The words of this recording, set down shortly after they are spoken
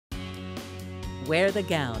Wear the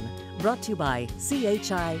Gown, brought to you by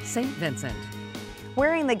CHI St. Vincent.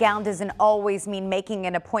 Wearing the gown doesn't always mean making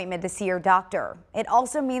an appointment to see your doctor. It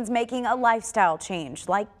also means making a lifestyle change,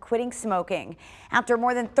 like quitting smoking. After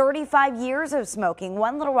more than 35 years of smoking,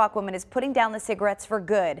 one Little Rock woman is putting down the cigarettes for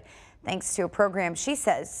good, thanks to a program she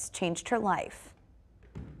says changed her life.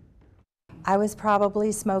 I was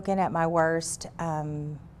probably smoking at my worst,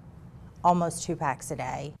 almost 2 packs a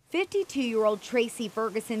day. 52-year-old Tracy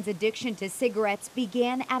Ferguson's addiction to cigarettes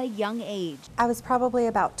began at a young age. I was probably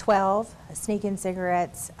about 12, sneaking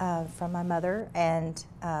cigarettes from my mother and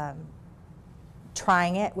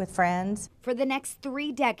trying it with friends. For the next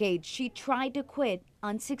 3 decades, she tried to quit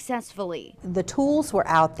unsuccessfully. The tools were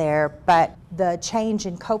out there, but the change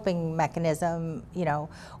in coping mechanism,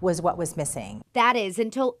 was what was missing. That is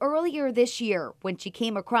until earlier this year when she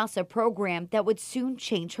came across a program that would soon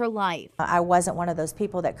change her life. I wasn't one of those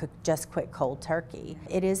people that could just quit cold turkey.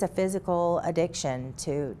 It is a physical addiction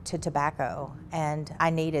to tobacco, and I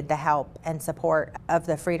needed the help and support of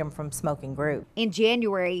the Freedom from Smoking group. In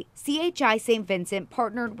January, CHI St. Vincent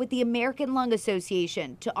partnered with the American Lung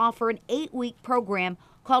Association to offer an 8-week program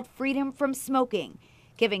called Freedom from Smoking,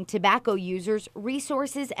 giving tobacco users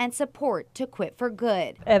resources and support to quit for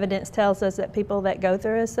good. Evidence tells us that people that go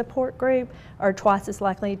through a support group are twice as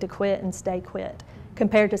likely to quit and stay quit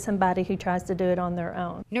compared to somebody who tries to do it on their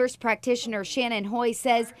own. Nurse practitioner Shannon Hoy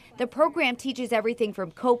says the program teaches everything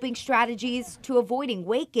from coping strategies to avoiding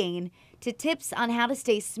weight gain to tips on how to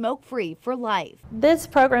stay smoke-free for life. This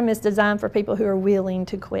program is designed for people who are willing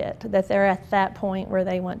to quit, that they're at that point where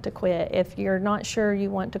they want to quit. If you're not sure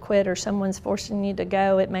you want to quit or someone's forcing you to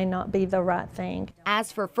go, it may not be the right thing.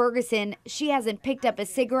 As for Ferguson, she hasn't picked up a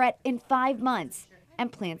cigarette in 5 months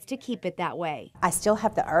and plans to keep it that way. I still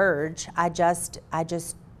have the urge. I just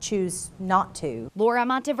choose not to. Laura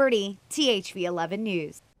Monteverde, THV 11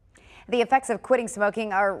 News. The effects of quitting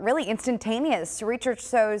smoking are really instantaneous. Research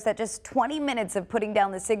shows that just 20 minutes of putting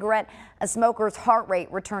down the cigarette, a smoker's heart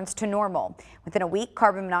rate returns to normal. Within a week,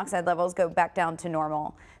 carbon monoxide levels go back down to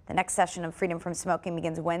normal. The next session of Freedom from Smoking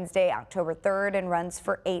begins Wednesday, October 3rd and runs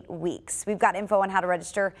for 8 weeks. We've got info on how to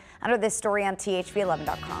register under this story on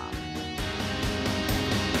THV11.com.